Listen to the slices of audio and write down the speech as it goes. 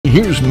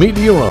here's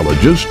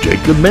meteorologist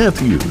Jacob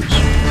Matthews.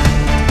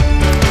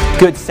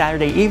 Good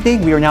Saturday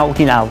evening. We are now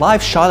looking at a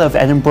live shot of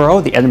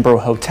Edinburgh, the Edinburgh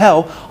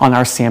Hotel, on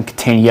our Sam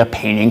Catania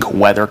painting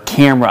weather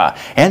camera.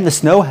 And the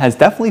snow has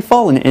definitely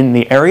fallen in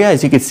the area.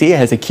 As you can see, it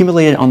has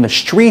accumulated on the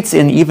streets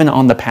and even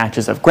on the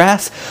patches of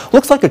grass.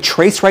 Looks like a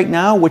trace right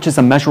now, which is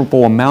a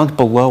measurable amount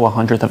below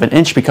 1/100th of an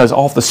inch because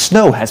all of the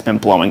snow has been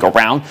blowing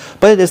around,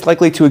 but it is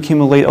likely to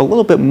accumulate a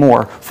little bit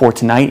more for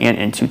tonight and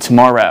into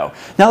tomorrow.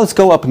 Now let's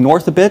go up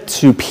north a bit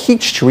to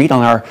Peach Street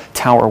on our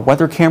tower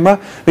weather camera.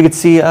 We can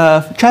see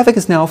traffic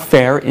is now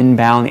fair inbound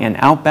and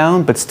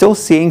outbound, but still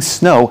seeing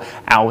snow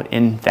out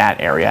in that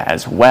area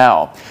as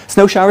well.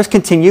 Snow showers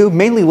continue,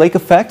 mainly lake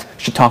effect,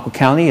 Chautauqua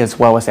County as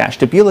well as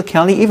Ashtabula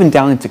County, even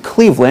down into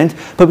Cleveland,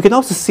 but we can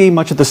also see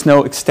much of the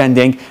snow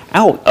extending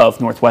out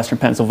of northwestern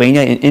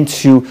Pennsylvania and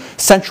into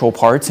central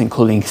parts,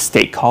 including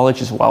State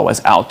College as well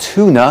as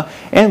Altoona,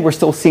 and we're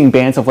still seeing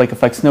bands of lake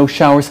effect snow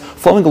showers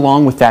flowing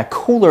along with that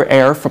cooler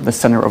air from the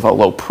center of a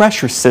low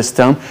pressure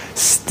system,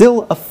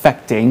 still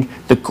affecting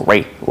the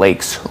Great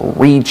Lakes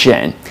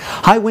region.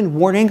 High wind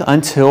warning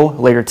until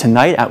later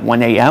tonight at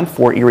 1 a.m.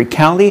 for Erie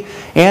County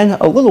and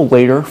a little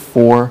later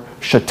for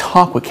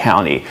Chautauqua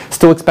County.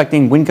 Still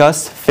expecting wind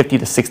gusts 50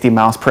 to 60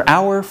 miles per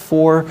hour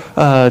for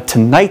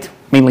tonight,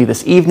 mainly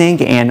this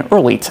evening and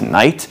early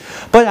tonight.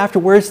 But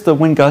afterwards, the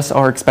wind gusts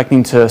are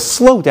expecting to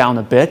slow down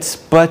a bit,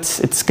 but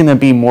it's going to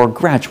be more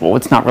gradual.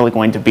 It's not really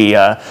going to be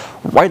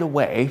right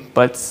away,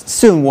 but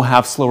soon we'll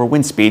have slower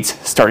wind speeds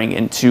starting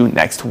into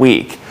next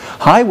week.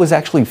 High was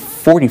actually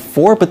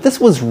 44, but this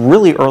was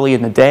really early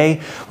in the day.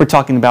 We're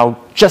talking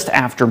about just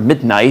after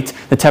midnight.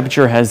 The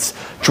temperature has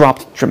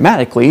dropped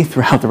dramatically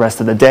throughout the rest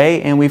of the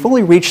day, and we've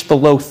only reached the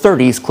low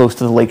 30s close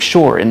to the lake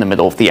shore in the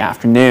middle of the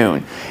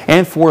afternoon.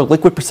 And for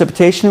liquid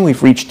precipitation,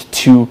 we've reached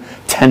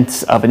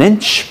 0.2 of an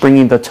inch,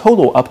 bringing the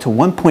total up to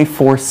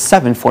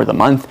 1.47 for the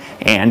month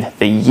and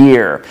the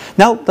year.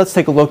 Now let's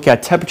take a look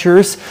at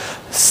temperatures.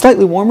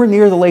 Slightly warmer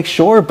near the lake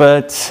shore,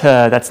 but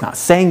that's not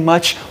saying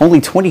much.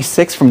 Only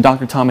 26 from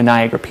Dr. Tom in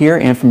Niagara Pier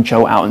and from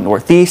Joe out in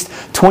Northeast,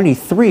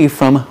 23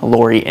 from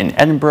Lori in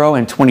Edinburgh,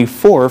 and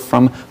 24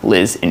 from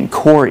Liz in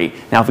Corey.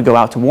 Now if we go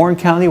out to Warren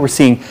County, we're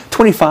seeing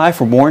 25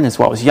 from Warren as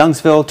well as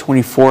Youngsville,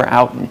 24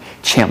 out in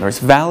Chandler's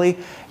Valley.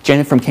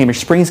 Janet from Cambridge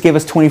Springs gave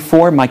us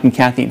 24, Mike and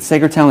Kathy in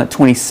Sagertown at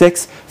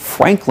 26,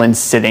 Franklin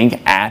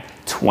sitting at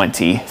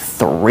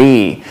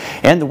 23.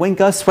 And the wind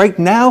gusts right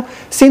now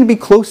seem to be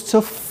close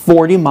to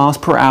 40 miles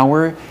per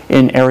hour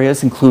in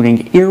areas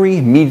including Erie,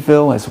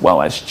 Meadville, as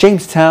well as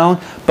Jamestown.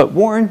 But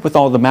Warren, with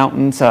all the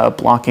mountains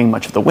blocking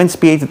much of the wind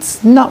speeds,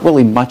 it's not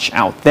really much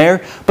out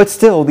there. But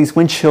still, these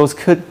wind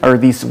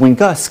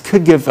gusts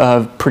could give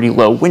pretty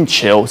low wind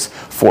chills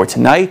for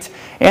tonight.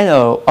 And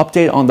an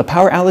update on the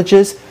power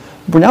outages.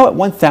 We're now at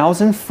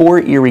 1,000 for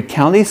Erie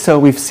County, so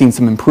we've seen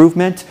some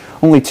improvement.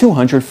 Only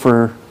 200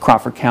 for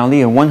Crawford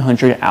County and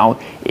 100 out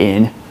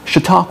in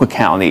Chautauqua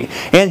County.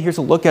 And here's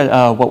a look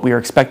at what we are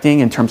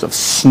expecting in terms of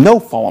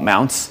snowfall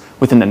amounts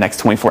within the next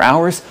 24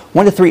 hours.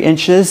 1 to 3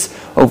 inches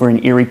over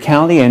in Erie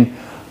County and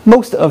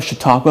most of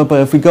Chautauqua,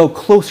 but if we go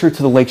closer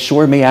to the lake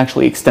shore, it may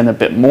actually extend a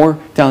bit more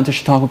down to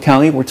Chautauqua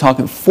County. We're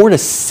talking 4 to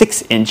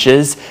 6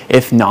 inches,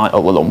 if not a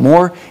little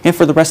more. And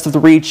for the rest of the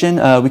region,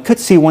 we could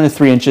see 1 to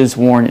 3 inches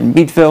Warren and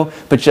Meadville,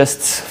 but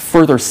just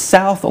further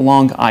south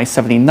along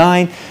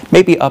I-79,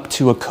 maybe up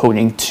to a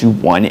coating to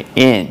 1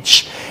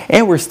 inch.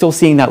 And we're still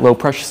seeing that low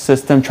pressure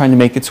system trying to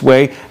make its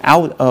way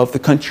out of the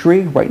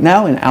country right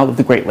now and out of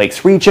the Great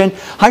Lakes region.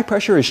 High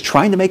pressure is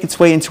trying to make its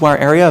way into our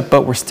area,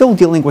 but we're still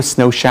dealing with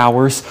snow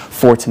showers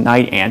for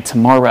tonight and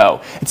tomorrow.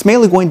 It's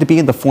mainly going to be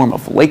in the form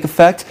of lake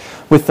effect,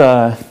 with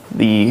the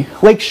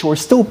lake shore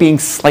still being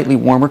slightly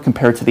warmer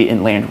compared to the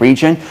inland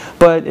region,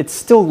 but it's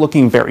still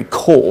looking very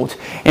cold.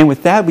 And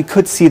with that, we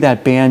could see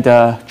that band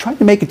trying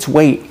to make its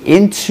way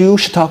into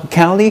Chautauqua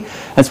County,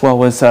 as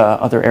well as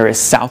other areas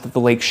south of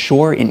the lake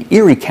shore in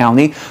Erie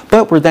County.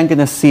 But we're then going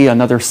to see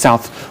another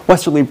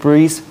southwesterly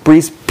breeze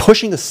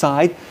pushing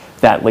aside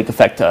that lake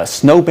effect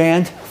snow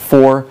band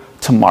for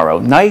tomorrow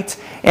night,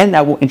 and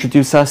that will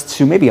introduce us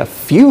to maybe a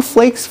few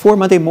flakes for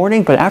Monday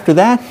morning, but after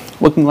that,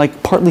 looking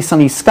like partly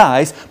sunny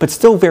skies, but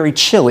still very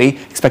chilly.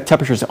 Expect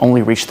temperatures to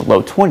only reach the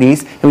low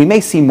 20s, and we may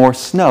see more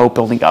snow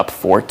building up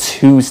for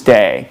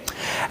Tuesday.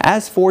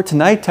 As for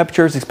tonight,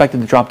 temperature is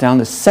expected to drop down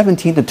to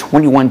 17 to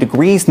 21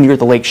 degrees near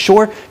the lake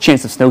shore.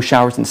 Chance of snow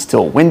showers and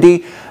still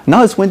windy.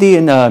 Not as windy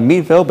in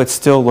Meadville, but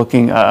still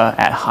looking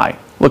at high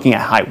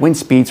wind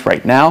speeds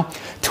right now.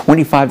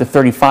 25 to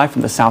 35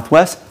 from the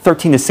southwest,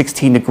 13 to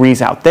 16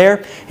 degrees out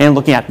there. And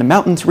looking at the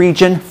mountains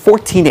region,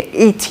 14 to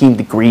 18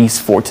 degrees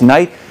for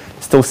tonight.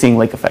 Still seeing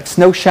lake effect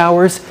snow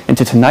showers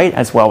into tonight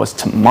as well as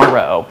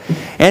tomorrow.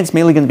 And it's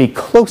mainly going to be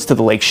close to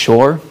the lake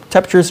shore.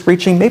 Temperatures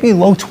reaching maybe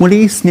low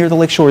 20s near the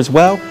lake shore as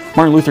well.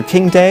 Martin Luther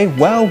King Day,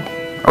 well,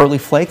 early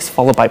flakes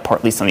followed by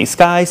partly sunny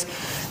skies.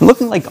 And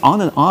looking like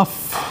on and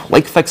off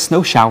lake effect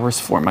snow showers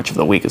for much of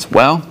the week as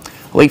well.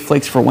 Late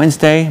flakes for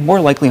Wednesday, more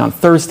likely on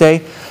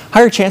Thursday.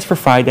 Higher chance for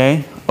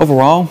Friday.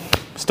 Overall,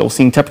 still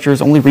seeing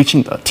temperatures only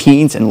reaching the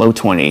teens and low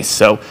 20s.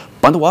 So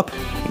bundle up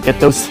and get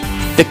those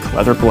thick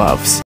leather gloves.